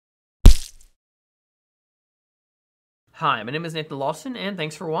Hi, my name is Nathan Lawson, and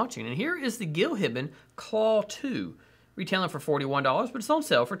thanks for watching. And here is the Gil Hibben Claw II, retailing for $41, but it's on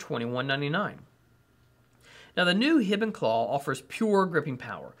sale for $21.99. Now, the new Hibben Claw offers pure gripping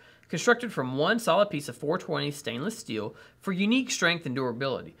power, constructed from one solid piece of 420 stainless steel for unique strength and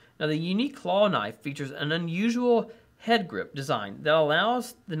durability. Now, the unique claw knife features an unusual head grip design that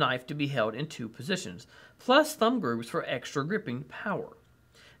allows the knife to be held in two positions, plus thumb grooves for extra gripping power.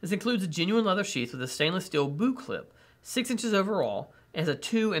 This includes a genuine leather sheath with a stainless steel boot clip, 6 inches overall, and has a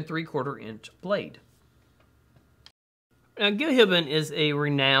 2 3/4 inch blade. Now, Gil Hibben is a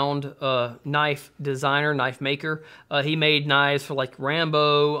renowned knife designer, knife maker. He made knives for like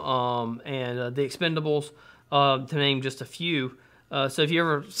Rambo and The Expendables, to name just a few. So if you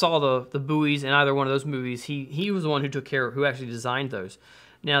ever saw the buoys in either one of those movies, he was the one who actually designed those.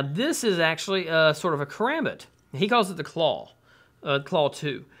 Now, this is actually sort of a karambit. He calls it the Claw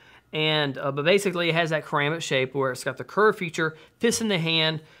II. And but basically it has that karambit shape where it's got the curve feature, fits in the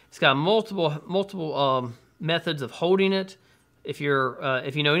hand. It's got multiple methods of holding it. If you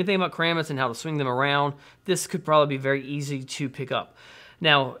know anything about karambits and how to swing them around, this could probably be very easy to pick up.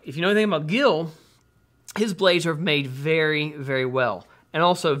 Now, if you know anything about Gil, his blades are made very, very well, and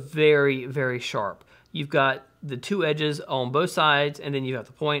also very, very sharp. You've got the two edges on both sides, and then you have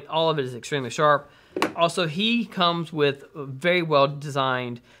the point. All of it is extremely sharp. Also, he comes with very well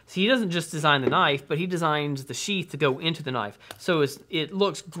designed, so he doesn't just design the knife, but he designs the sheath to go into the knife. So it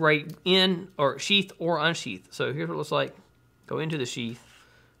looks great in, or sheath or unsheath. So here's what it looks like. Go into the sheath.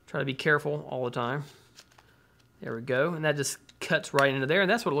 Try to be careful all the time. There we go. And that just cuts right into there, and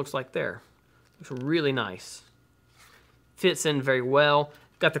that's what it looks like there. Looks really nice. Fits in very well.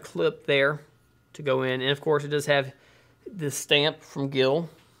 Got the clip there to go in, and of course it does have this stamp from Gil.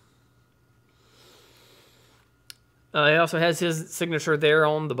 He also has his signature there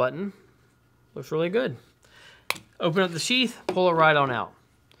on the button. Looks really good. Open up the sheath, pull it right on out.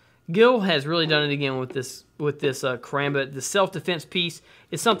 Gil has really done it again with this karambit. The self-defense piece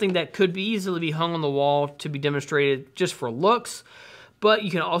is something that could easily be hung on the wall to be demonstrated just for looks, but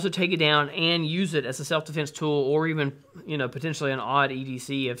you can also take it down and use it as a self-defense tool, or even potentially an odd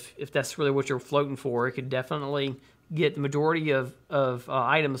EDC if that's really what you're floating for. It could definitely get the majority of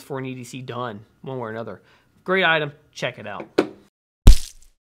items for an EDC done one way or another. Great item. Check it out.